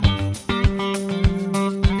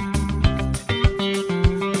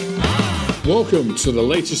Welcome to the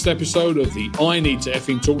latest episode of the I Need to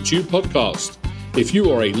Effing Talk to You podcast. If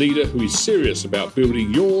you are a leader who is serious about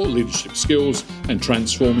building your leadership skills and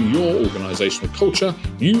transforming your organizational culture,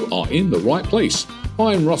 you are in the right place.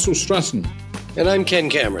 I'm Russell Stratton. And I'm Ken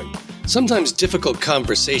Cameron. Sometimes difficult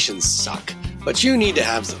conversations suck, but you need to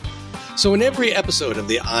have them. So in every episode of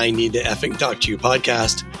the I Need to Effing Talk to You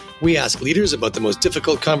podcast, we ask leaders about the most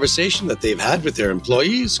difficult conversation that they've had with their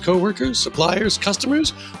employees, coworkers, suppliers,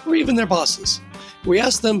 customers, or even their bosses. We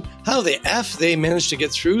ask them how the F they managed to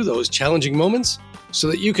get through those challenging moments so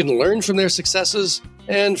that you can learn from their successes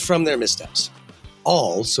and from their missteps.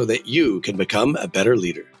 All so that you can become a better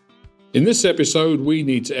leader. In this episode, we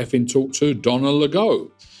need to effing talk to Donna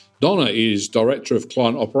Lagow. Donna is Director of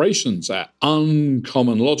Client Operations at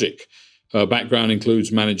Uncommon Logic. Her background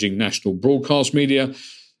includes managing national broadcast media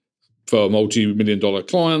for multi-million-dollar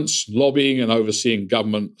clients, lobbying and overseeing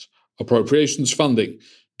government appropriations funding.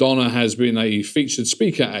 Donna has been a featured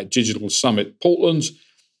speaker at Digital Summit Portland,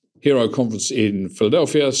 Hero Conference in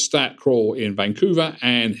Philadelphia, StatCrawl in Vancouver,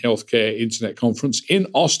 and Healthcare Internet Conference in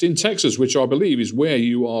Austin, Texas, which I believe is where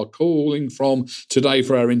you are calling from today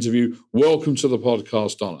for our interview. Welcome to the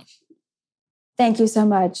podcast, Donna. Thank you so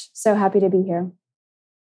much. So happy to be here.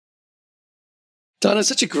 Donna, it's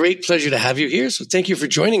such a great pleasure to have you here. So thank you for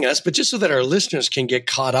joining us. But just so that our listeners can get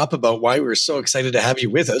caught up about why we're so excited to have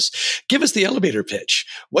you with us, give us the elevator pitch.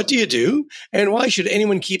 What do you do? And why should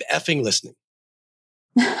anyone keep effing listening?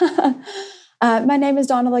 My name is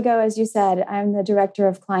Donna Lagow, as you said. I'm the Director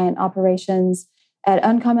of Client Operations at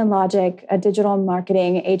Uncommon Logic, a digital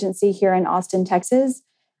marketing agency here in Austin, Texas.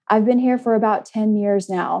 I've been here for about 10 years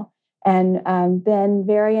now and been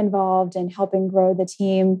very involved in helping grow the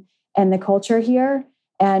team and the culture here.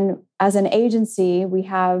 And as an agency, we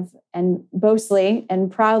have, and boastly and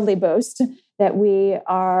proudly boast, that we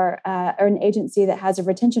are an agency that has a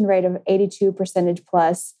retention rate of 82%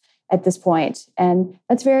 plus at this point. And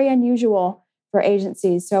that's very unusual for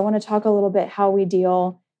agencies. So I want to talk a little bit how we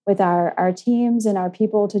deal with our teams and our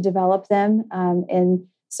people to develop them in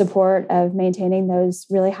support of maintaining those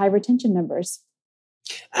really high retention numbers.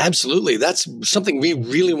 Absolutely. That's something we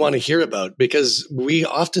really want to hear about because we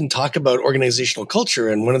often talk about organizational culture.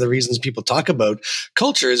 And one of the reasons people talk about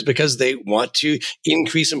culture is because they want to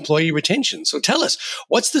increase employee retention. So tell us,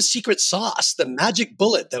 what's the secret sauce, the magic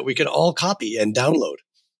bullet that we can all copy and download?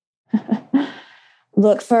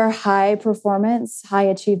 Look for high performance, high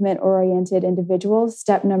achievement oriented individuals.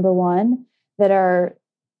 Step number one, that are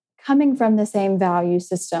coming from the same value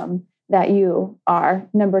system that you are.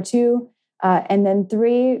 Number two, and then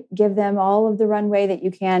three, give them all of the runway that you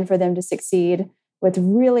can for them to succeed with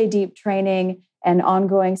really deep training and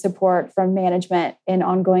ongoing support from management and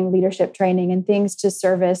ongoing leadership training and things to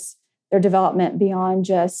service their development beyond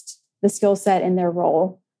just the skill set in their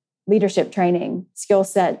role. Leadership training, skill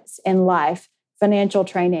sets in life, financial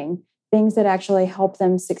training, things that actually help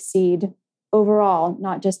them succeed overall,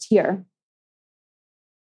 not just here.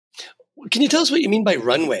 Can you tell us what you mean by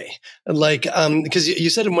runway? Like, because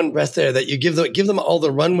you said in one breath there that you give them all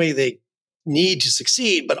the runway they need to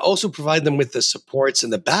succeed, but also provide them with the supports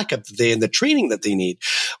and the backup and the training that they need.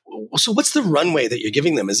 So what's the runway that you're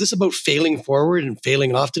giving them? Is this about failing forward and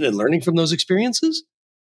failing often and learning from those experiences?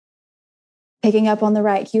 Picking up on the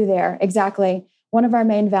right cue there. Exactly. One of our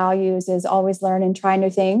main values is always learn and try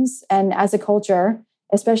new things. And as a culture,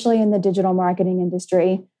 especially in the digital marketing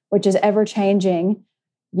industry, which is ever changing,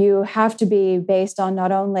 you have to be based on not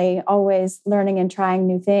only always learning and trying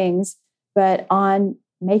new things, but on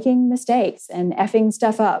making mistakes and effing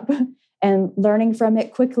stuff up and learning from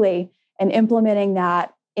it quickly and implementing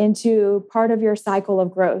that into part of your cycle of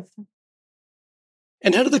growth.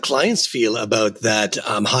 And how do the clients feel about that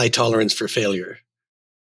high tolerance for failure?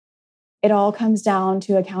 It all comes down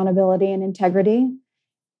to accountability and integrity.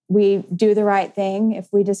 We do the right thing. If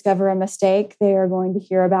we discover a mistake, they are going to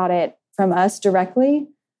hear about it from us directly,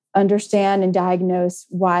 understand and diagnose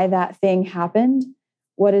why that thing happened,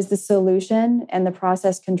 what is the solution and the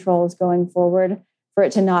process controls going forward for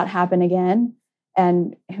it to not happen again.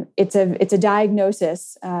 And it's a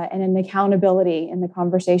diagnosis and an accountability in the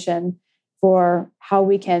conversation for how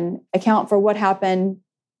we can account for what happened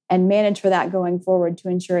and manage for that going forward to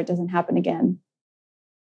ensure it doesn't happen again.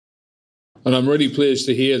 And I'm really pleased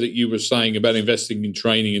to hear that you were saying about investing in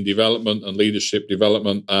training and development and leadership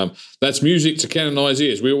development. That's music to Ken and I's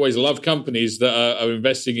ears. We always love companies that are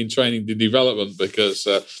investing in training and development because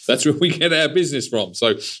that's where we get our business from.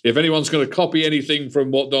 So if anyone's going to copy anything from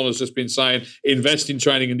what Donna's just been saying, invest in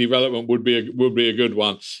training and development would be a good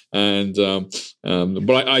one. And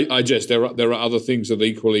But I guess there are other things that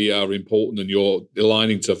equally are important, and you're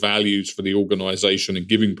aligning to values for the organisation and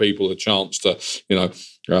giving people a chance to,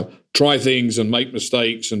 try things and make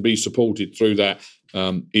mistakes and be supported through that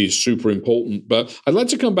is super important. But I'd like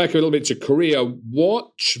to come back a little bit to career.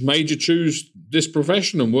 What made you choose this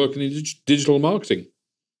profession and working in digital marketing?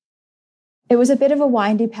 It was a bit of a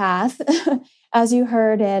windy path. As you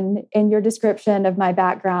heard in your description of my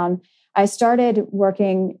background, I started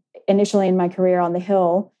working initially in my career on the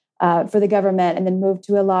Hill for the government, and then moved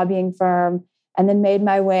to a lobbying firm, and then made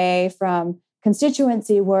my way from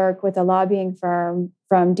constituency work with a lobbying firm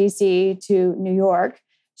from DC to New York,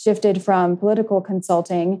 shifted from political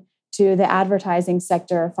consulting to the advertising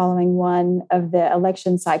sector following one of the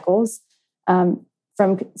election cycles,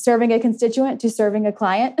 from serving a constituent to serving a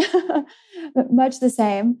client, much the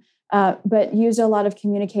same, but used a lot of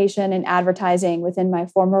communication and advertising within my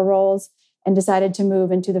former roles, and decided to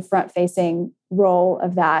move into the front-facing role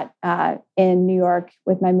of that in New York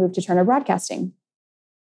with my move to Turner Broadcasting.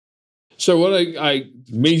 So what I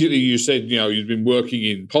immediately you said, you've been working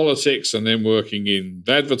in politics and then working in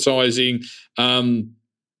advertising.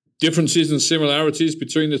 Differences and similarities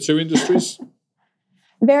between the two industries?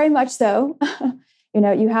 Very much so.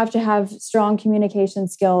 You have to have strong communication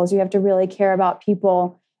skills. You have to really care about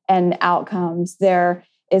people and outcomes. There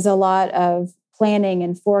is a lot of planning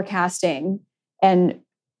and forecasting and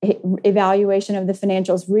evaluation of the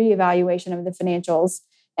financials, reevaluation of the financials,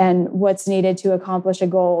 and what's needed to accomplish a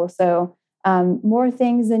goal. So more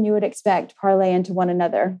things than you would expect parlay into one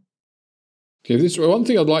another. Okay, this one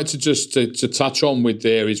thing I'd like to just to touch on with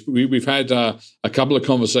there is we've had a couple of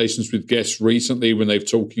conversations with guests recently when they've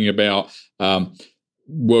talking about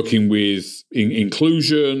working with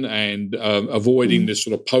inclusion and avoiding this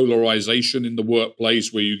sort of polarization in the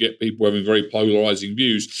workplace where you get people having very polarizing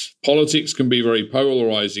views. Politics can be very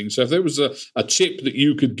polarizing. So if there was a tip that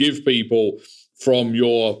you could give people from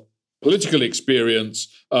your political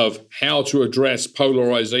experience of how to address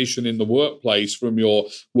polarization in the workplace from your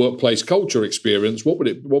workplace culture experience, what would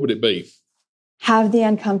it be? Have the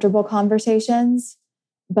uncomfortable conversations,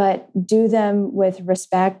 but do them with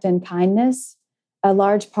respect and kindness. A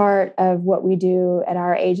large part of what we do at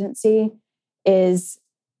our agency is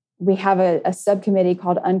we have a subcommittee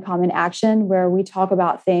called Uncommon Action, where we talk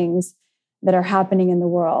about things that are happening in the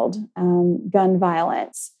world, gun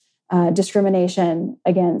violence, discrimination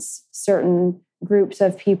against certain groups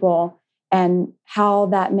of people, and how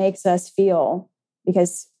that makes us feel,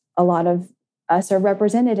 because a lot of us are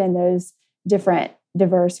represented in those different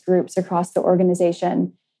diverse groups across the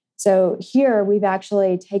organization. So here we've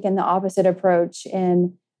actually taken the opposite approach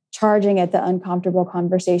in charging at the uncomfortable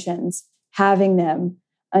conversations, having them,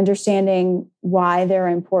 understanding why they're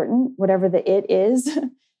important, whatever the it is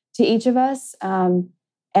to each of us, and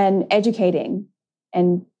educating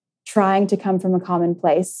and trying to come from a common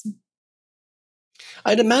place.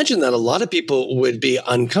 I'd imagine that a lot of people would be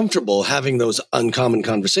uncomfortable having those uncommon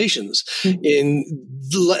conversations in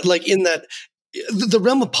that. The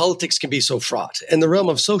realm of politics can be so fraught, and the realm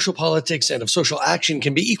of social politics and of social action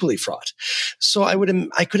can be equally fraught. So I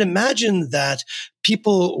could imagine that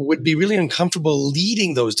people would be really uncomfortable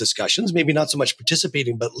leading those discussions, maybe not so much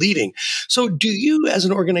participating, but leading. So do you, as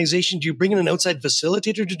an organization, do you bring in an outside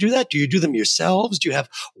facilitator to do that? Do you do them yourselves? Do you have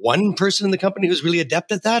one person in the company who's really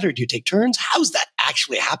adept at that, or do you take turns? How's that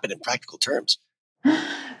actually happen in practical terms?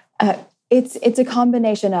 It's a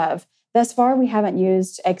combination of. Thus far, we haven't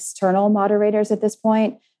used external moderators at this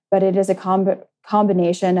point, but it is a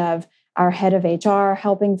combination of our head of HR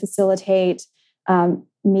helping facilitate,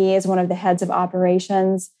 me as one of the heads of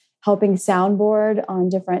operations, helping soundboard on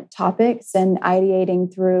different topics and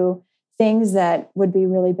ideating through things that would be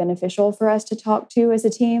really beneficial for us to talk to as a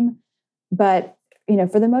team. But,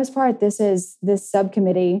 for the most part, this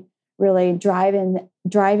subcommittee really driving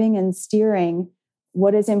and steering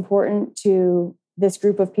what is important to this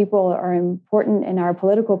group of people, are important in our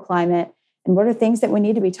political climate, and what are things that we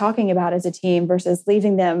need to be talking about as a team versus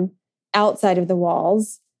leaving them outside of the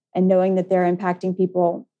walls and knowing that they're impacting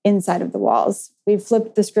people inside of the walls. We've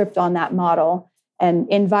flipped the script on that model and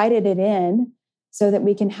invited it in so that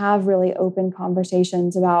we can have really open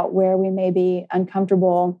conversations about where we may be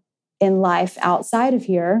uncomfortable in life outside of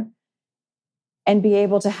here, and be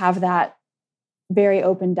able to have that very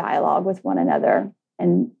open dialogue with one another,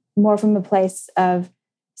 and more from a place of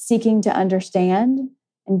seeking to understand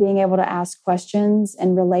and being able to ask questions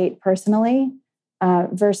and relate personally,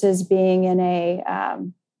 versus being in a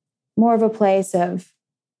more of a place of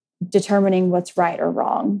determining what's right or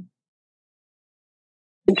wrong.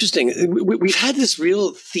 Interesting. We've had this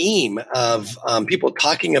real theme of people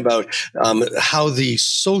talking about how the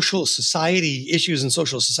social society issues in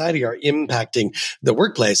social society are impacting the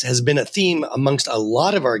workplace has been a theme amongst a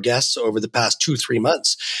lot of our guests over the past 2-3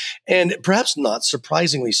 months. And perhaps not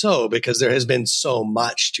surprisingly so, because there has been so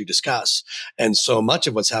much to discuss and so much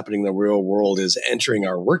of what's happening in the real world is entering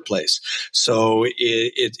our workplace. So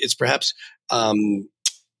it's perhaps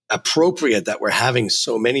appropriate that we're having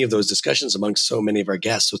so many of those discussions amongst so many of our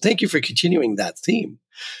guests. So thank you for continuing that theme.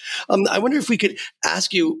 I wonder if we could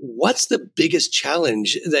ask you, what's the biggest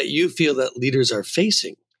challenge that you feel that leaders are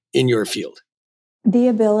facing in your field? The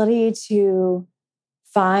ability to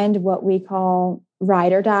find what we call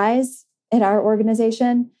ride or dies at our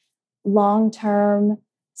organization, long-term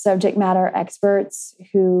subject matter experts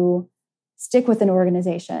who stick with an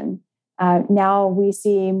organization. Now we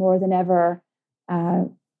see more than ever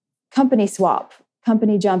company swap,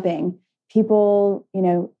 company jumping. People,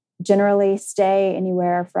 generally stay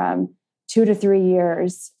anywhere from 2 to 3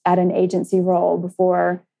 years at an agency role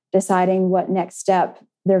before deciding what next step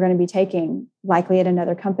they're going to be taking, likely at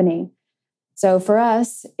another company. So for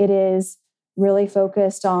us, it is really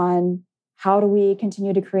focused on how do we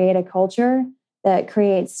continue to create a culture that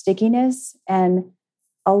creates stickiness and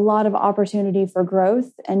a lot of opportunity for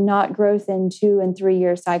growth, and not growth in 2 and 3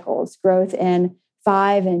 year cycles, growth in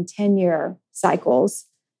 5 and 10 year cycles.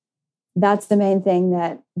 That's the main thing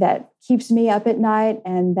that keeps me up at night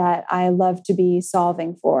and that I love to be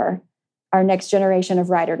solving for our next generation of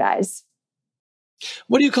ride or dies.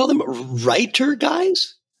 What do you call them? Writer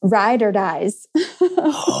guys? Ride or dies.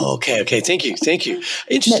 Okay. Thank you.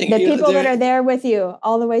 Interesting. The people that are there with you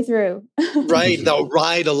all the way through. Right. They'll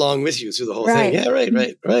ride along with you through the whole thing. Yeah, right.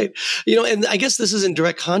 And I guess this is in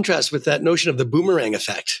direct contrast with that notion of the boomerang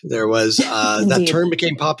effect. There was that term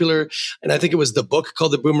became popular. And I think it was the book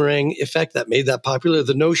called The Boomerang Effect that made that popular.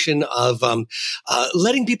 The notion of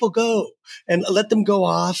letting people go and let them go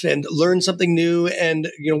off and learn something new and,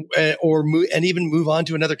 and even move on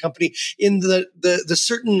to another company in the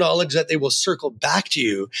certain knowledge that they will circle back to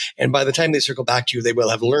you. And by the time they circle back to you, they will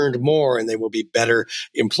have learned more and they will be better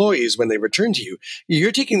employees when they return to you.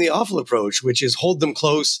 You're taking the awful approach, which is hold them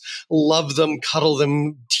close, love them, cuddle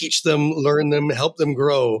them, teach them, learn them, help them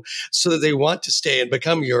grow so that they want to stay and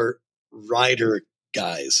become your rider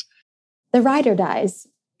guys. The rider dies.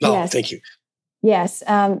 Oh, yes. Thank you. Yes,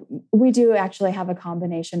 we do actually have a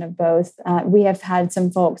combination of both. We have had some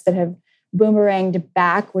folks that have boomeranged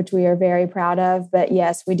back, which we are very proud of. But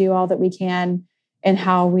yes, we do all that we can in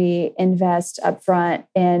how we invest upfront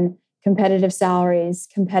in competitive salaries,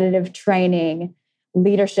 competitive training,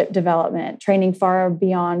 leadership development, training far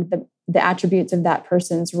beyond the attributes of that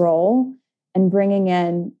person's role, and bringing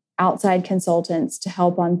in outside consultants to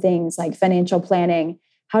help on things like financial planning,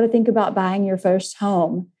 how to think about buying your first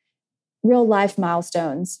home, real life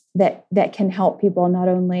milestones that can help people not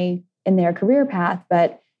only in their career path,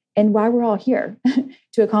 but in why we're all here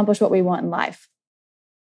to accomplish what we want in life.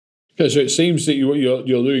 Okay, so it seems that what you're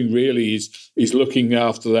doing really is looking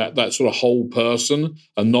after that sort of whole person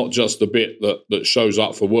and not just the bit that shows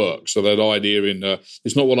up for work. So that idea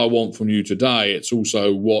it's not what I want from you today, it's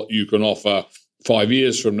also what you can offer 5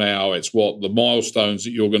 years from now. It's what the milestones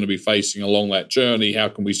that you're going to be facing along that journey. How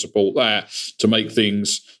can we support that to make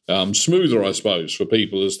things smoother, I suppose, for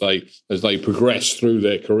people as they progress through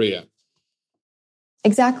their career?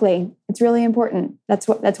 Exactly. It's really important. That's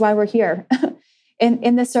why we're here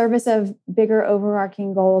in the service of bigger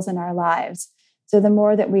overarching goals in our lives. So the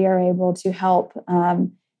more that we are able to help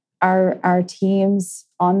our teams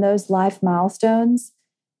on those life milestones,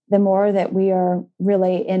 the more that we are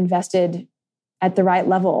really invested at the right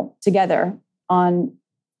level together on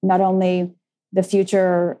not only the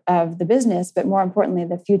future of the business, but more importantly,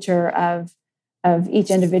 the future of each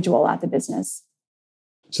individual at the business.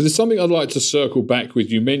 So there's something I'd like to circle back with.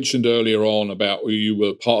 You mentioned earlier on about you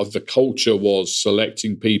were part of the culture was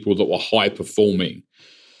selecting people that were high performing.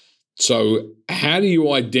 So how do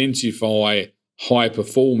you identify high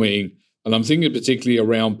performing? And I'm thinking particularly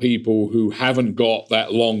around people who haven't got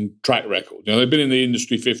that long track record. They've been in the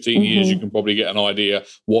industry 15 years. You can probably get an idea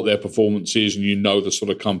what their performance is, and the sort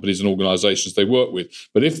of companies and organizations they work with.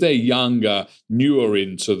 But if they're younger, newer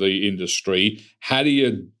into the industry, how do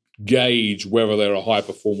you gauge whether they're a high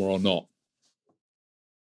performer or not?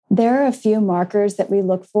 There are a few markers that we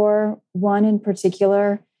look for. One in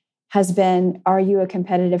particular has been, are you a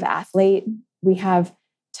competitive athlete? We have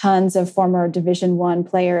tons of former Division I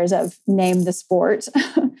players of name the sport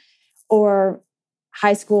or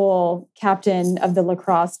high school captain of the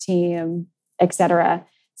lacrosse team, et cetera.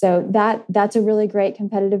 So that's a really great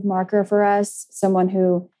competitive marker for us. Someone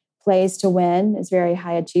who plays to win, is very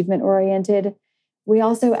high achievement oriented. We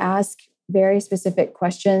also ask very specific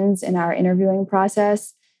questions in our interviewing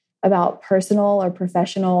process about personal or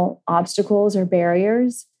professional obstacles or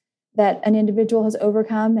barriers that an individual has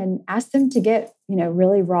overcome, and ask them to get,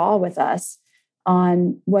 really raw with us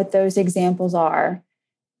on what those examples are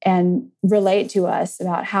and relate to us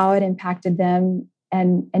about how it impacted them,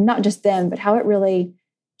 and not just them, but how it really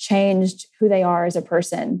changed who they are as a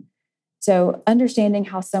person. So understanding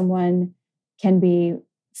how someone can be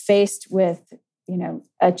faced with,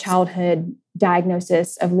 a childhood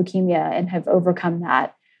diagnosis of leukemia and have overcome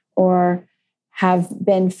that, or have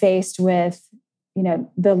been faced with,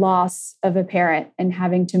 the loss of a parent and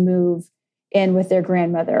having to move in with their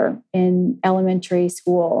grandmother in elementary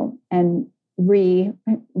school and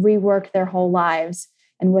rework their whole lives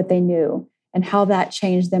and what they knew, and how that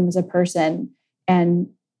changed them as a person, and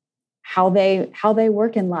how they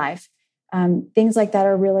work in life. Things like that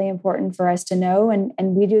are really important for us to know, and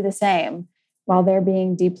we do the same while they're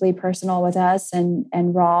being deeply personal with us and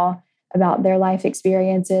raw about their life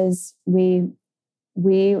experiences. We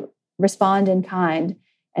respond in kind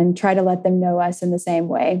and try to let them know us in the same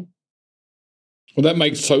way. Well, that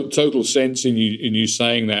makes total sense in you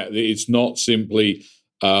saying that it's not simply,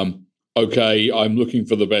 okay, I'm looking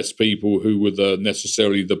for the best people who were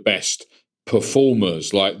necessarily the best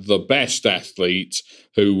performers, like the best athlete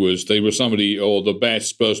they were somebody, or the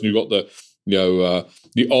best person who got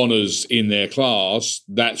the honors in their class.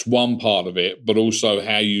 That's one part of it, but also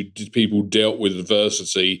how people dealt with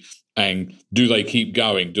adversity. And do they keep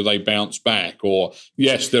going? Do they bounce back? Or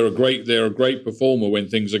yes, they're a great performer when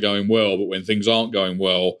things are going well, but when things aren't going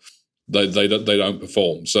well, they don't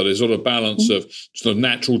perform. So there's sort of balance of sort of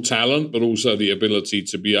natural talent, but also the ability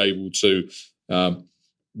to be able to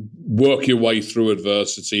work your way through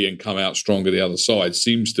adversity and come out stronger the other side.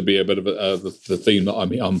 Seems to be a bit of the theme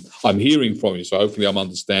that I'm hearing from you. So hopefully I'm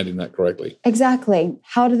understanding that correctly. Exactly.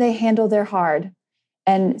 How do they handle their hard?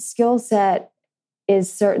 And skill set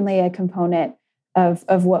is certainly a component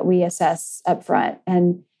of what we assess up front.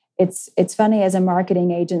 And it's funny, as a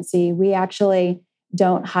marketing agency, we actually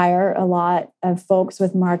don't hire a lot of folks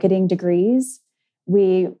with marketing degrees.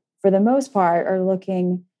 We, for the most part, are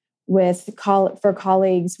looking for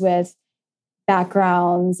colleagues with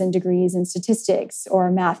backgrounds and degrees in statistics or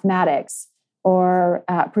mathematics or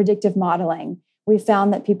predictive modeling. We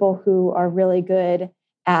found that people who are really good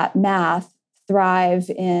at math thrive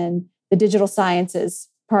in the digital sciences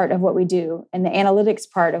part of what we do and the analytics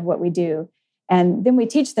part of what we do. And then we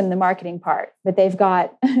teach them the marketing part, but they've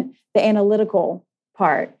got the analytical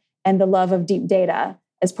part and the love of deep data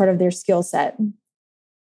as part of their skill set.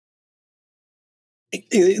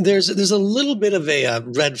 There's a little bit of a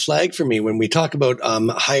red flag for me when we talk about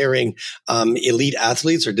hiring elite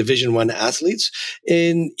athletes or Division I athletes,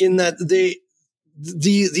 in that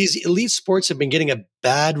these elite sports have been getting a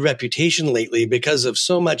bad reputation lately because of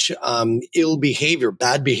so much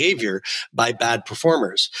bad behavior by bad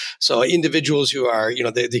performers. So individuals who are,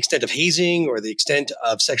 the extent of hazing or the extent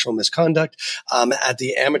of sexual misconduct at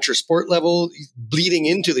the amateur sport level, bleeding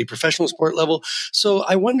into the professional sport level. So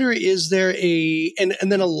I wonder, is there and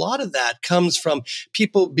then a lot of that comes from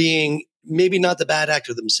people being maybe not the bad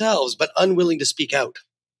actor themselves, but unwilling to speak out.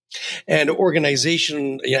 And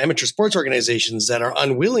amateur sports organizations that are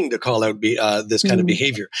unwilling to call out this kind of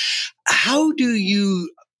behavior. How do you,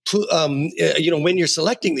 when you're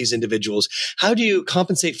selecting these individuals, how do you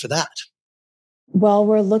compensate for that? Well,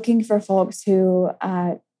 we're looking for folks who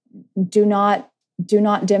do not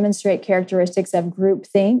demonstrate characteristics of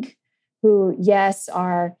groupthink, who, yes,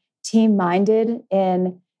 are team-minded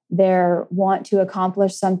in their want to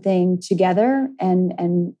accomplish something together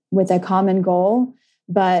and with a common goal,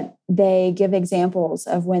 but they give examples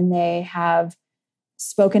of when they have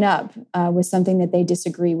spoken up with something that they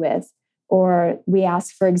disagree with. Or we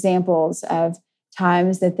ask for examples of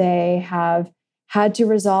times that they have had to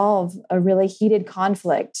resolve a really heated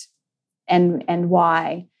conflict and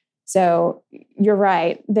why. So you're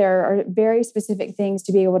right. There are very specific things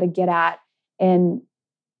to be able to get at in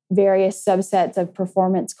various subsets of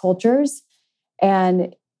performance cultures.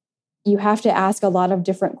 And you have to ask a lot of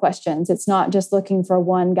different questions. It's not just looking for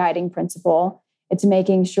one guiding principle. It's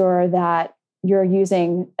making sure that you're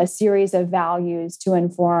using a series of values to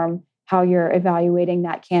inform how you're evaluating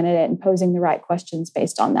that candidate and posing the right questions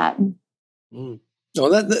based on that. Oh,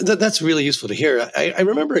 that's really useful to hear. I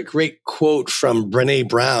remember a great quote from Brené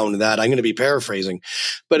Brown that I'm going to be paraphrasing,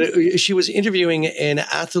 but she was interviewing an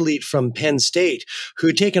athlete from Penn State who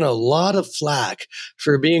had taken a lot of flack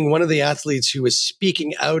for being one of the athletes who was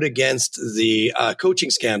speaking out against the coaching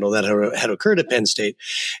scandal that had occurred at Penn State.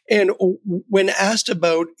 And when asked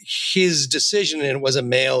about his decision, and it was a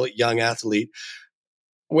male young athlete,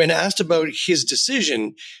 when asked about his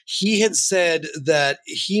decision, he had said that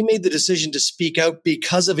he made the decision to speak out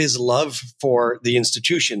because of his love for the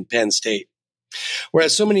institution, Penn State.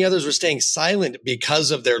 Whereas so many others were staying silent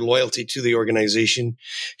because of their loyalty to the organization,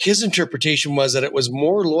 his interpretation was that it was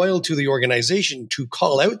more loyal to the organization to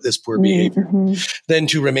call out this poor behavior than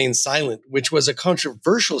to remain silent, which was a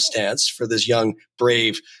controversial stance for this young,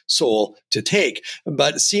 brave soul to take,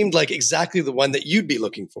 but seemed like exactly the one that you'd be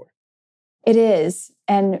looking for. It is.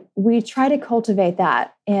 And we try to cultivate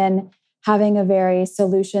that in having a very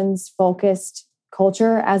solutions-focused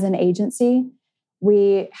culture as an agency.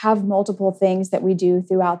 We have multiple things that we do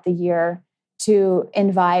throughout the year to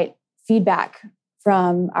invite feedback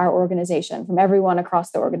from our organization, from everyone across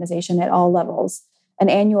the organization at all levels. An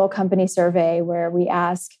annual company survey where we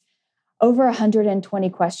ask over 120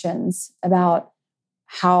 questions about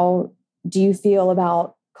how do you feel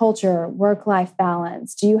about culture, work-life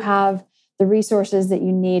balance? Do you have the resources that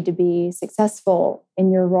you need to be successful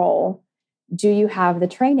in your role? Do you have the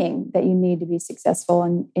training that you need to be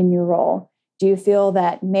successful in your role? Do you feel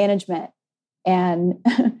that management and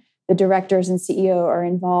the directors and CEO are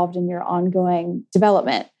involved in your ongoing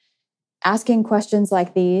development? Asking questions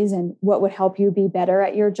like these and what would help you be better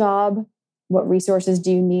at your job? What resources do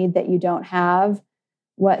you need that you don't have?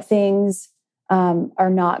 What things are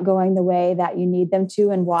not going the way that you need them to,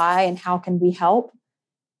 and why, and how can we help?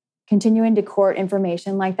 Continuing to court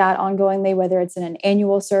information like that ongoingly, whether it's in an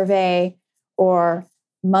annual survey or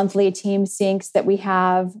monthly team syncs that we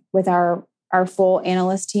have with our full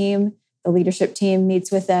analyst team. The leadership team meets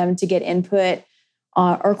with them to get input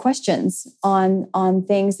or questions on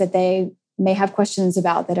things that they may have questions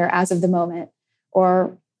about that are as of the moment,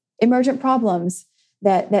 or emergent problems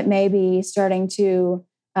that may be starting to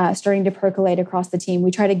percolate across the team.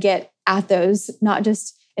 We try to get at those, not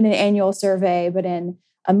just in an annual survey, but in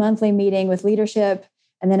a monthly meeting with leadership.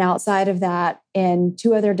 And then outside of that, in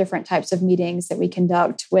 2 other different types of meetings that we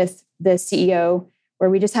conduct with the CEO, where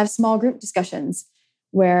we just have small group discussions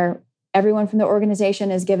where everyone from the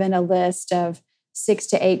organization is given a list of 6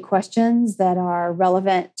 to 8 questions that are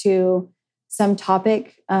relevant to some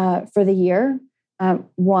topic for the year.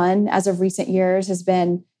 One, as of recent years, has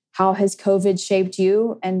been, how has COVID shaped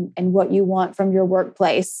you and what you want from your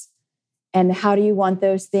workplace? And how do you want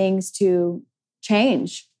those things to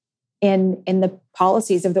change in the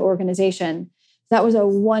policies of the organization? That was a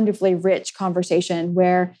wonderfully rich conversation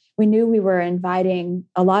where we knew we were inviting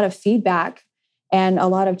a lot of feedback and a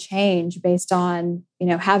lot of change based on,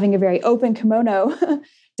 having a very open kimono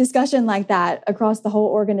discussion like that across the whole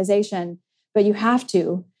organization. But you have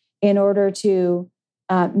to, in order to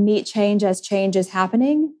meet change as change is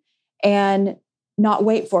happening and not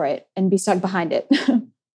wait for it and be stuck behind it.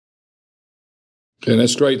 Okay,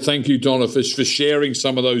 that's great. Thank you, Donna, for sharing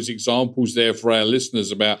some of those examples there for our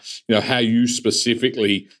listeners about, how you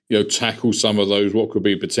specifically, tackle some of those, what could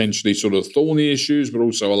be potentially sort of thorny issues, but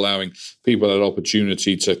also allowing people that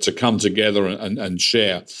opportunity to come together and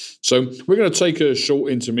share. So we're going to take a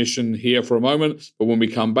short intermission here for a moment, but when we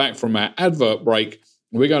come back from our advert break,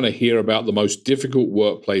 we're going to hear about the most difficult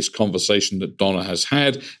workplace conversation that Donna has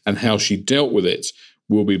had and how she dealt with it.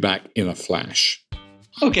 We'll be back in a flash.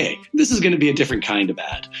 Okay, this is going to be a different kind of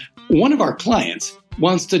ad. One of our clients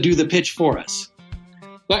wants to do the pitch for us.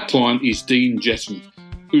 That client is Dean Jetton,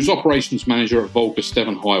 who's operations manager at Volker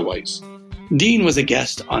Steven Highways. Dean was a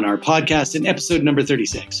guest on our podcast in episode number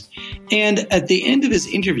 36. And at the end of his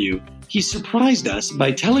interview, he surprised us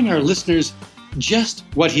by telling our listeners just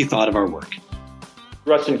what he thought of our work.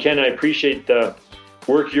 Russ and Ken, I appreciate the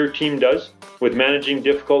work your team does with managing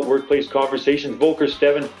difficult workplace conversations. Volker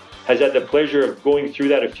Steven has had the pleasure of going through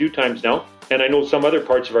that a few times now. And I know some other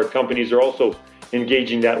parts of our companies are also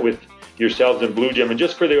engaging that with yourselves and Blue Gem. And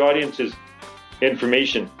just for the audience's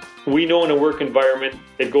information, we know in a work environment,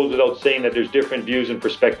 it goes without saying that there's different views and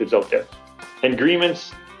perspectives out there.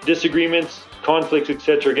 Agreements, disagreements, conflicts,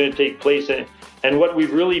 etc. are going to take place. And what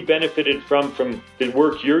we've really benefited from the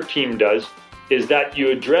work your team does is that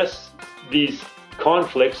you address these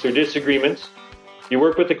conflicts or disagreements. You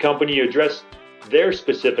work with the company, you address their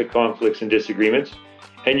specific conflicts and disagreements,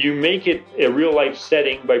 and you make it a real life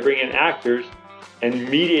setting by bringing actors and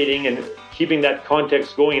mediating and keeping that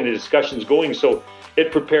context going and the discussions going. So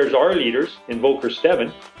it prepares our leaders in Volker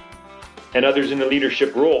Steven and others in the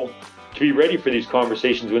leadership role to be ready for these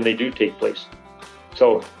conversations when they do take place.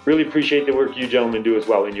 So really appreciate the work you gentlemen do as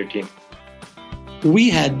well in your team. We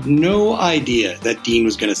had no idea that Dean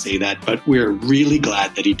was going to say that, but we're really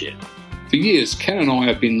glad that he did. For years, Ken and I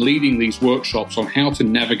have been leading these workshops on how to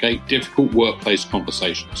navigate difficult workplace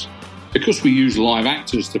conversations. Because we use live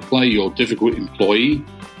actors to play your difficult employee,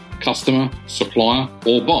 customer, supplier,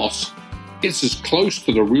 or boss, it's as close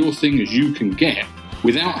to the real thing as you can get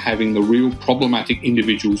without having the real problematic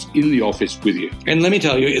individuals in the office with you. And let me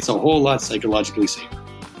tell you, it's a whole lot psychologically safer.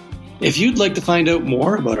 If you'd like to find out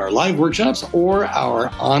more about our live workshops or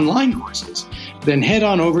our online courses, then head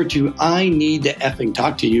on over to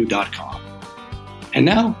ineedtoeffingtalktoyou.com. And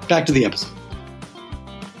now, back to the episode.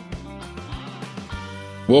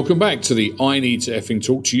 Welcome back to the I Need to Effing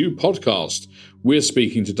Talk to You podcast. We're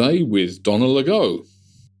speaking today with Donna Lagow.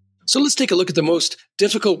 So let's take a look at the most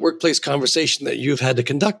difficult workplace conversation that you've had to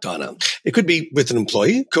conduct, Donna. It could be with an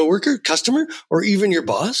employee, coworker, customer, or even your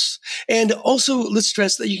boss. And also, let's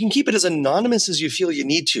stress that you can keep it as anonymous as you feel you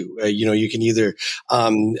need to. You can either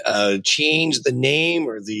change the name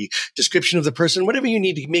or the description of the person, whatever you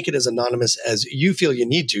need to make it as anonymous as you feel you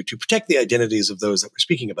need to protect the identities of those that we're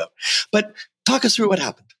speaking about. But talk us through what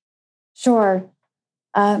happened. Sure.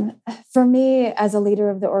 For me, as a leader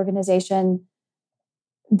of the organization,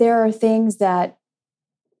 there are things that,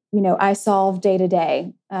 I solve day to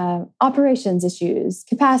day. Operations issues,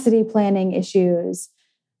 capacity planning issues,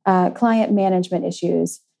 client management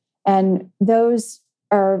issues. And those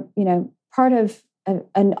are, part of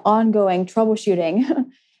an ongoing troubleshooting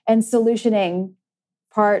and solutioning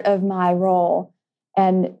part of my role.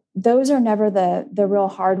 And those are never the real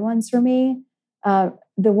hard ones for me. The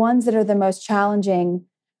ones that are the most challenging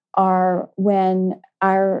are when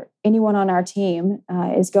anyone on our team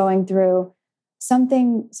is going through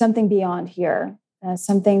something beyond here,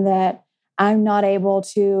 something that I'm not able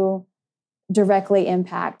to directly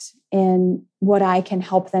impact in what I can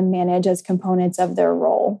help them manage as components of their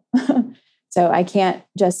role. So I can't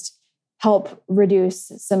just help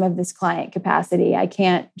reduce some of this client capacity. I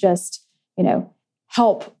can't just,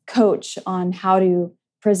 help coach on how to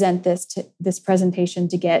present this presentation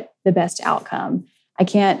to get the best outcome. I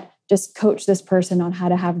can't just coach this person on how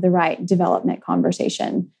to have the right development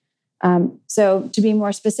conversation. So to be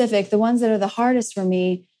more specific, the ones that are the hardest for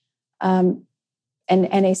me, and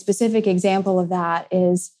a specific example of that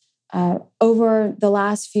is over the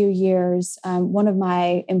last few years, one of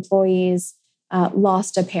my employees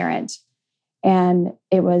lost a parent, and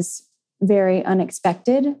it was very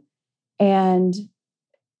unexpected and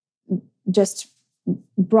just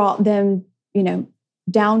brought them,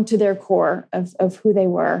 down to their core of who they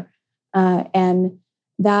were. And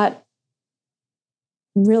that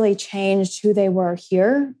really changed who they were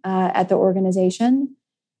here at the organization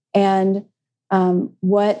and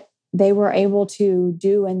what they were able to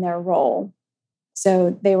do in their role.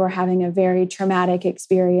 So they were having a very traumatic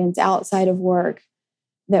experience outside of work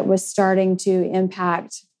that was starting to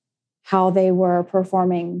impact how they were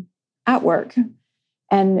performing at work.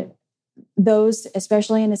 And those,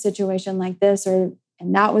 especially in a situation like this, and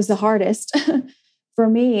that was the hardest for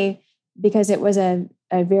me because it was a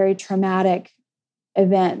very traumatic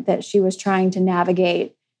event that she was trying to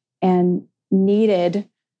navigate and needed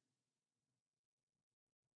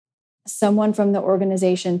someone from the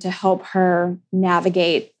organization to help her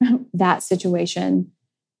navigate that situation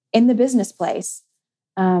in the business place.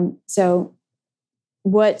 So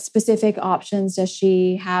what specific options does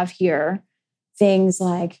she have here? Things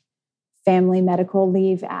like Family Medical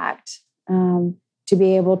Leave Act, to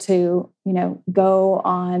be able to, go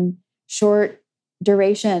on short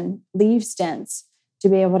duration leave stints to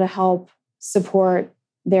be able to help support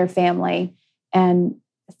their family and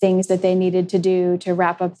things that they needed to do to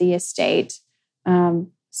wrap up the estate,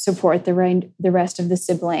 support the rest of the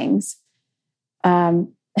siblings.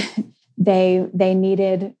 They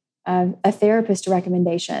needed a therapist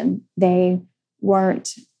recommendation. They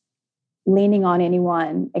weren't leaning on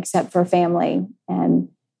anyone except for family, and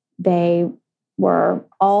they were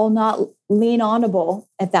all not lean-onable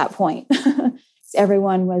at that point.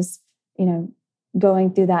 Everyone was,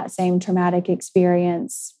 going through that same traumatic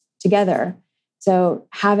experience together. So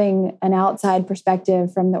having an outside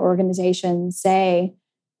perspective from the organization say,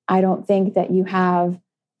 I don't think that you have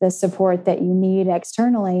the support that you need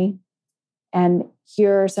externally, and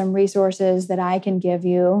here are some resources that I can give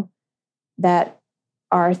you that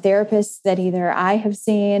are therapists that either I have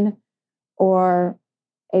seen or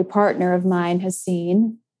a partner of mine has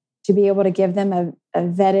seen, to be able to give them a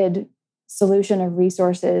vetted solution of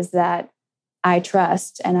resources that I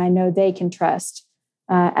trust and I know they can trust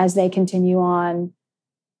as they continue on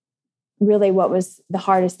really what was the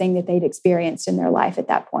hardest thing that they'd experienced in their life at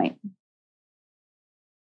that point.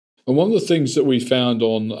 And one of the things that we found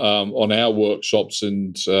on our workshops,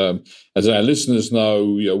 and as our listeners know,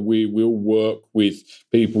 we will work with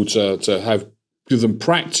people to give them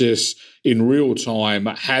practice in real time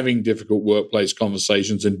at having difficult workplace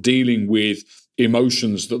conversations and dealing with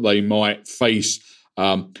emotions that they might face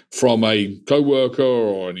from a coworker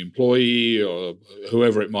or an employee or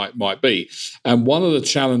whoever it might be. And one of the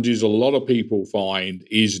challenges a lot of people find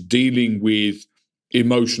is dealing with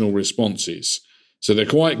emotional responses. So they're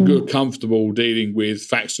quite comfortable dealing with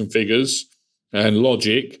facts and figures and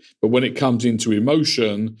logic, but when it comes into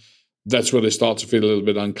emotion, that's where they start to feel a little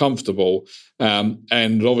bit uncomfortable.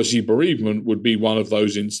 And obviously bereavement would be one of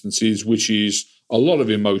those instances, which is a lot of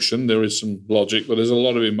emotion. There is some logic, but there's a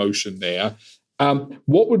lot of emotion there.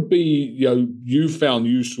 What would be, you found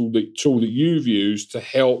useful, the tool that you've used to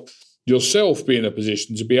help yourself be in a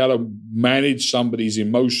position to be able to manage somebody's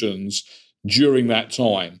emotions during that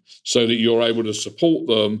time so that you're able to support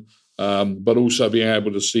them, but also being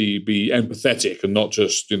able to be empathetic and not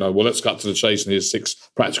just, well, let's cut to the chase and here's 6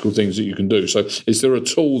 practical things that you can do. So is there a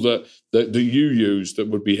tool that you use that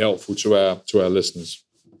would be helpful to our listeners?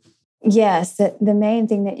 Yes, the main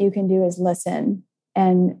thing that you can do is listen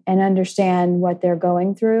and understand what they're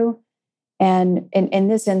going through. And in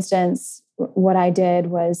this instance, what I did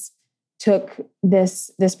was took this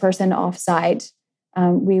person off site.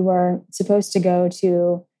 We were supposed to go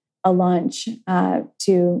to a lunch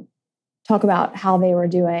to talk about how they were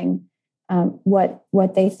doing,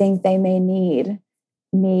 what they think they may need.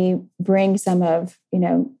 Me bring some of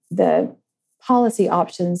the policy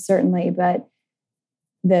options certainly, but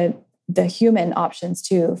the human options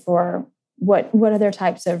too for what other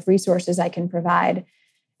types of resources I can provide.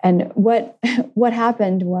 And what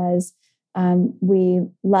happened was we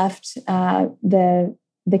left the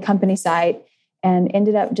company site and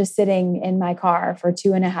ended up just sitting in my car for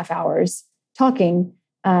 2.5 hours talking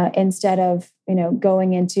instead of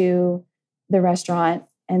going into the restaurant.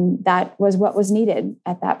 And that was what was needed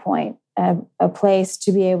at that point, a place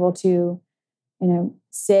to be able to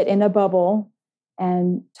sit in a bubble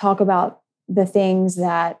and talk about the things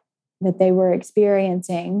that they were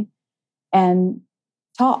experiencing and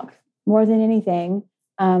talk. More than anything,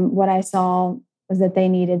 what I saw was that they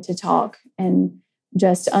needed to talk and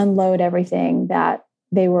just unload everything that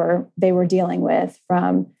they were dealing with,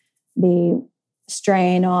 from the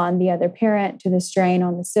strain on the other parent to the strain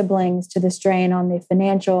on the siblings to the strain on the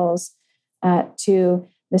financials to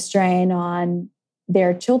the strain on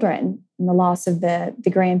their children and the loss of the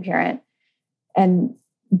grandparent. And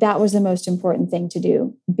that was the most important thing to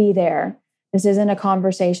do. Be there. This isn't a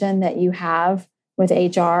conversation that you have with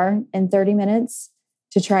HR in 30 minutes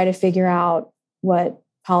to try to figure out what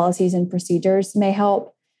policies and procedures may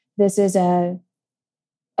help. This is a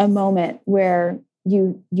moment where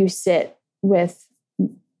you sit with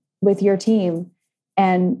your team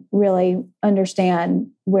and really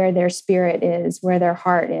understand where their spirit is, where their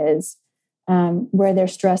heart is, where their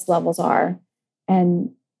stress levels are,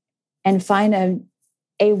 and find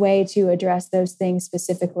a way to address those things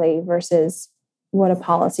specifically versus what a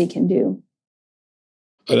policy can do.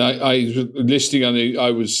 And I listening, and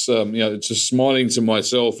I was just smiling to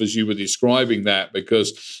myself as you were describing that,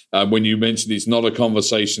 because when you mentioned it's not a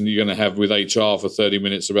conversation you're going to have with HR for 30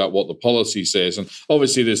 minutes about what the policy says, and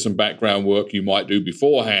obviously there's some background work you might do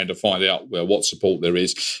beforehand to find out what support there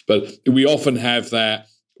is, but we often have that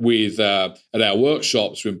with at our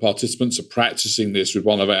workshops when participants are practicing this with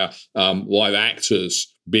one of our live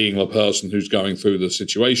actors being the person who's going through the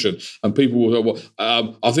situation, and people will go,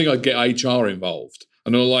 well, I think I'd get HR involved.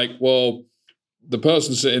 And they're like, well, the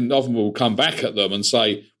person sitting often will come back at them and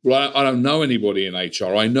say, well, I don't know anybody in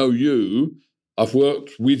HR. I know you. I've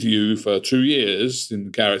worked with you for 2 years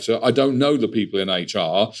in character. I don't know the people in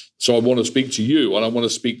HR. So I want to speak to you. I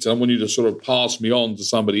want you to sort of pass me on to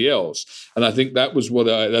somebody else. And I think that was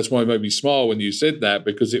that's why it made me smile when you said that,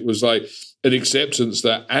 because it was like an acceptance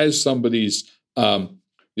that as somebody's, their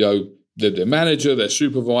manager, their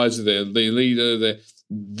supervisor, their leader,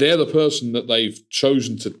 they're the person that they've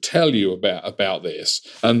chosen to tell you about this.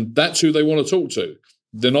 And that's who they want to talk to.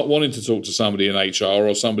 They're not wanting to talk to somebody in HR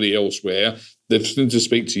or somebody elsewhere. They've been to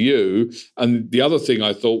speak to you. And the other thing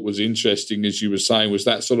I thought was interesting, as you were saying, was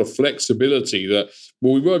that sort of flexibility that,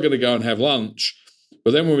 well, we were going to go and have lunch,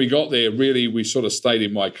 but then when we got there, really, we sort of stayed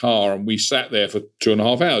in my car and we sat there for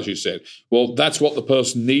 2.5 hours, you said. Well, that's what the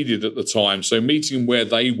person needed at the time. So meeting where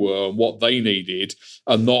they were and what they needed,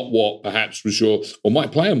 and not what perhaps was my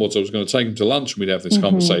plan was I was going to take them to lunch and we'd have this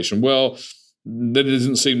conversation. Well, That it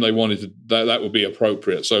doesn't seem they wanted to, that would be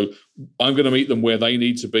appropriate. So I'm going to meet them where they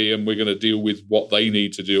need to be, and we're going to deal with what they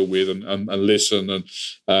need to deal with, and listen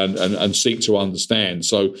and seek to understand.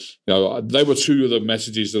 So, they were two of the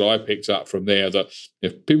messages that I picked up from there. That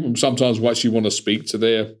if people sometimes actually want to speak to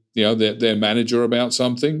their manager about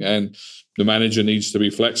something, and the manager needs to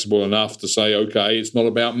be flexible enough to say, okay, it's not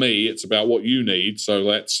about me, it's about what you need. So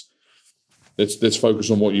let's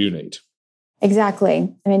focus on what you need.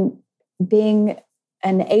 Exactly. I mean, being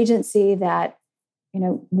an agency that,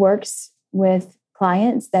 works with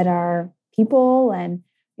clients that are people and,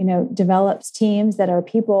 develops teams that are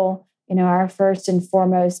people, our first and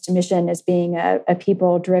foremost mission is being a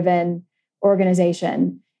people-driven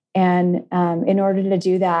organization. And in order to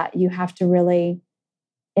do that, you have to really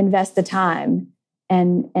invest the time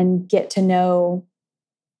and get to know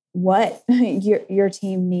what your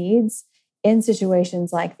team needs in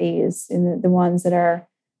situations like these, in the ones that are,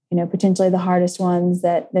 potentially the hardest ones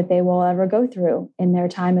that they will ever go through in their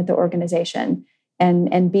time at the organization,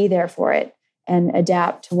 and be there for it and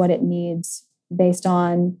adapt to what it needs based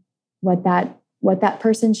on what that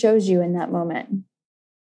person shows you in that moment.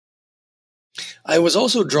 I was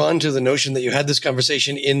also drawn to the notion that you had this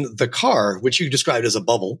conversation in the car, which you described as a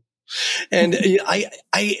bubble. And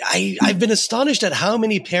I've been astonished at how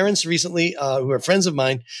many parents recently, who are friends of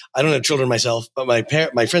mine, I don't have children myself, but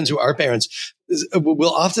my friends who are parents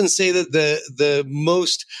will often say that the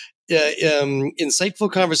most insightful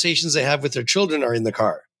conversations they have with their children are in the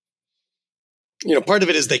car. Part of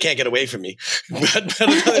it is they can't get away from me, but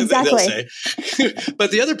Exactly. they'll say. But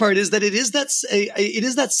the other part is that it is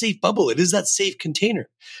that safe bubble. It is that safe container.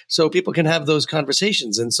 So people can have those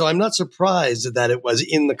conversations. And so I'm not surprised that it was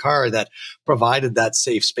in the car that provided that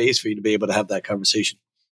safe space for you to be able to have that conversation.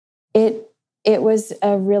 It was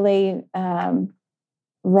a really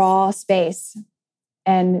raw space.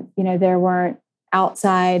 And, there weren't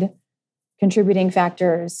outside contributing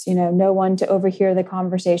factors, no one to overhear the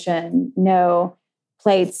conversation, no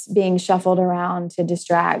plates being shuffled around to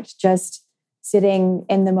distract, just sitting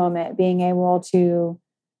in the moment, being able to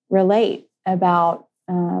relate about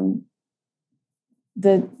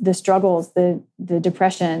the struggles, the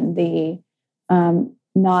depression, the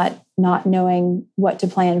not knowing what to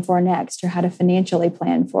plan for next or how to financially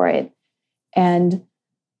plan for it. And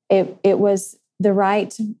it was the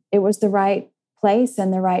right place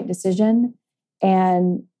and the right decision.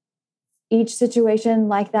 And each situation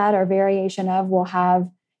like that or variation of will have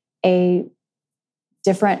a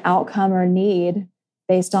different outcome or need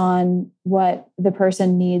based on what the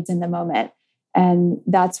person needs in the moment. And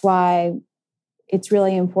that's why it's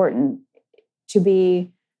really important to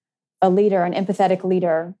be a leader, an empathetic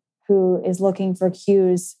leader who is looking for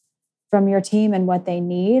cues from your team and what they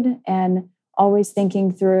need, and always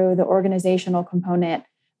thinking through the organizational component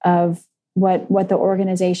of what the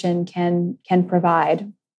organization can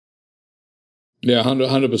provide. Yeah,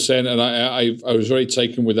 100%. And I was very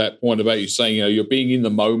taken with that point about you saying, you're being in the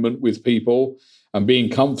moment with people and being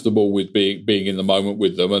comfortable with being in the moment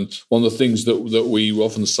with them. And one of the things that we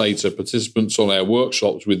often say to participants on our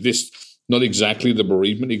workshops with this, not exactly the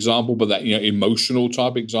bereavement example, but that emotional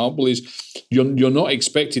type example, is you're not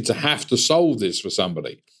expected to have to solve this for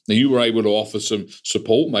somebody. Now, you were able to offer some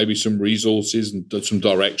support, maybe some resources and some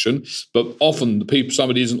direction, but often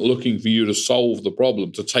somebody isn't looking for you to solve the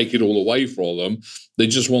problem, to take it all away from them. They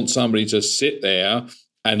just want somebody to sit there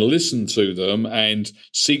and listen to them and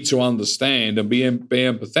seek to understand and be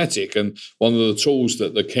empathetic. And one of the tools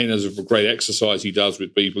that Ken has a great exercise he does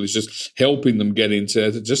with people is just helping them get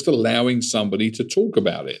into just allowing somebody to talk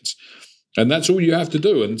about it. And that's all you have to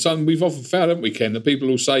do. And we've often found, haven't we, Ken, that people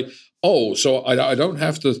will say, "Oh, so I don't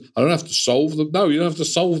have to solve the." No, you don't have to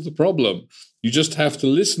solve the problem. You just have to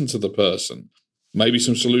listen to the person. Maybe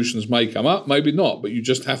some solutions may come up, maybe not, but you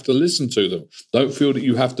just have to listen to them. Don't feel that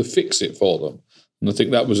you have to fix it for them. And I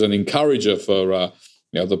think that was an encourager for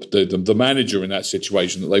the manager in that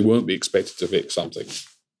situation, that they won't be expected to fix something.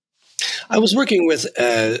 I was working with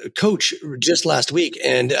a coach just last week,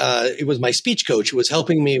 and it was my speech coach who was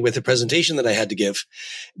helping me with a presentation that I had to give.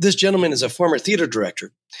 This gentleman is a former theater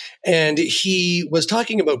director, and he was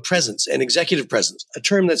talking about presence and executive presence, a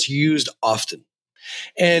term that's used often.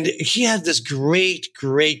 And he had this great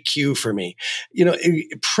cue for me.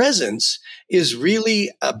 Presence is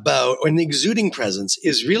really about, or an exuding presence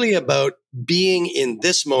is really about being in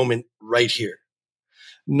this moment right here,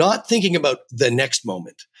 not thinking about the next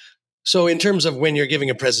moment. So in terms of when you're giving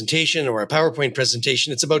a presentation or a PowerPoint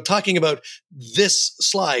presentation, it's about talking about this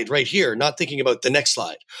slide right here, not thinking about the next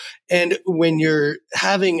slide. And when you're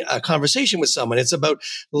having a conversation with someone, it's about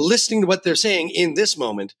listening to what they're saying in this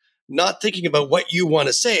moment, not thinking about what you want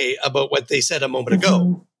to say about what they said a moment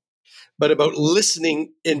ago, but about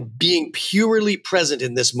listening and being purely present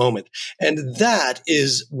in this moment. And that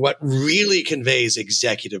is what really conveys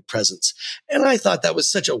executive presence. And I thought that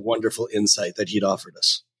was such a wonderful insight that he'd offered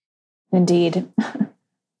us. Indeed.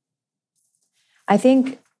 I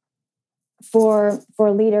think for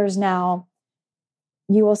leaders now,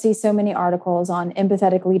 you will see so many articles on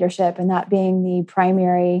empathetic leadership, and that being the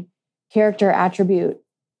primary character attribute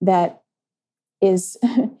that is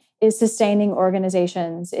sustaining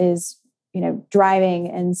organizations, is driving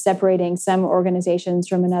and separating some organizations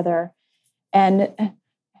from another. And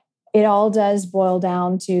it all does boil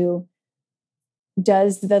down to,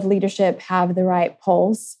 does the leadership have the right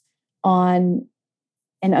pulse on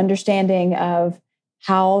an understanding of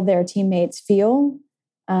how their teammates feel,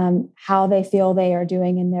 how they feel they are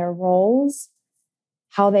doing in their roles,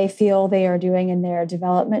 how they feel they are doing in their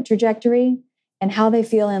development trajectory, and how they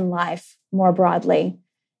feel in life more broadly,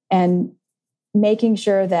 and making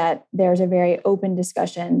sure that there's a very open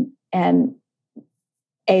discussion and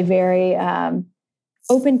a very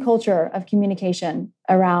open culture of communication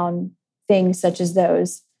around things such as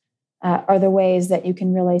those are the ways that you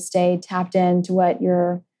can really stay tapped into what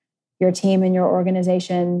your team and your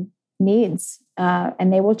organization needs.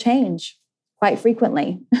 And they will change quite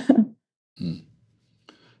frequently.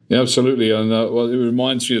 Yeah, absolutely. And well, it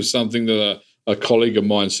reminds me of something that a colleague of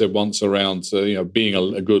mine said once around being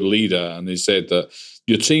a good leader. And he said that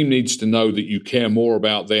your team needs to know that you care more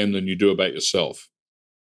about them than you do about yourself.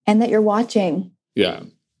 And that you're watching. Yeah,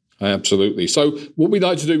 absolutely. So what we'd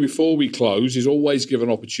like to do before we close is always give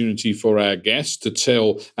an opportunity for our guests to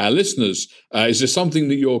tell our listeners, is there something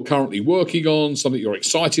that you're currently working on, something you're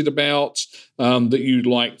excited about, that you'd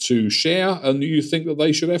like to share and that you think that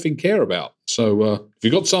they should effing care about? So if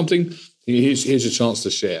you've got something, here's a chance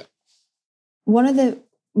to share. One of the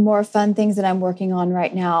more fun things that I'm working on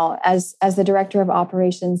right now as the director of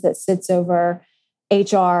operations that sits over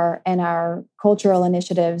HR and our cultural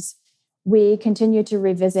initiatives, we continue to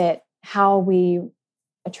revisit how we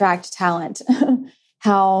attract talent,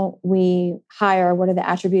 how we hire, what are the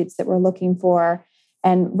attributes that we're looking for.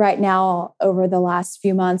 And right now, over the last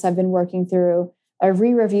few months, I've been working through a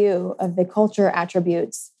re-review of the culture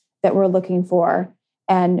attributes that we're looking for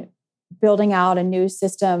and building out a new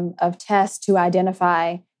system of tests to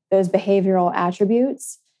identify those behavioral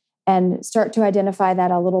attributes and start to identify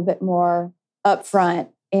that a little bit more upfront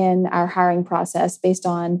in our hiring process based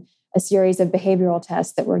on a series of behavioral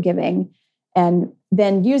tests that we're giving. And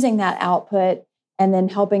then using that output and then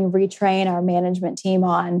helping retrain our management team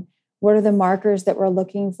on what are the markers that we're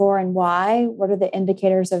looking for and why, what are the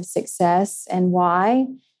indicators of success and why,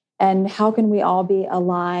 and how can we all be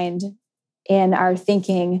aligned in our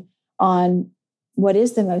thinking on what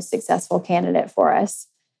is the most successful candidate for us.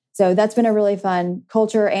 So that's been a really fun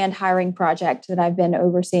culture and hiring project that I've been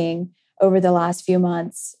overseeing over the last few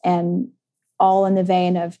months, and all in the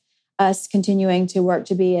vein of us continuing to work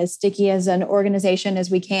to be as sticky as an organization as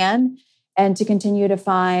we can, and to continue to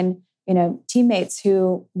find, teammates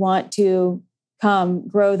who want to come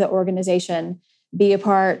grow the organization, be a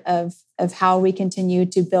part of how we continue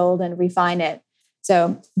to build and refine it.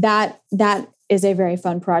 So that is a very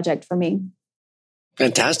fun project for me.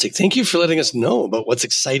 Fantastic. Thank you for letting us know about what's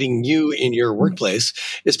exciting you in your workplace,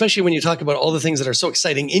 especially when you talk about all the things that are so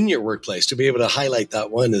exciting in your workplace. To be able to highlight that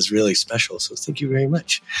one is really special. So thank you very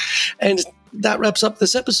much. And that wraps up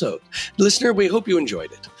this episode. Listener, we hope you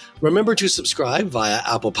enjoyed it. Remember to subscribe via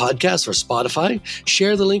Apple Podcasts or Spotify.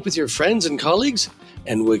 Share the link with your friends and colleagues.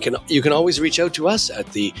 And you can always reach out to us at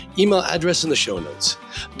the email address in the show notes.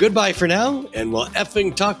 Goodbye for now, and we'll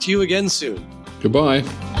effing talk to you again soon.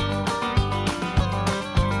 Goodbye.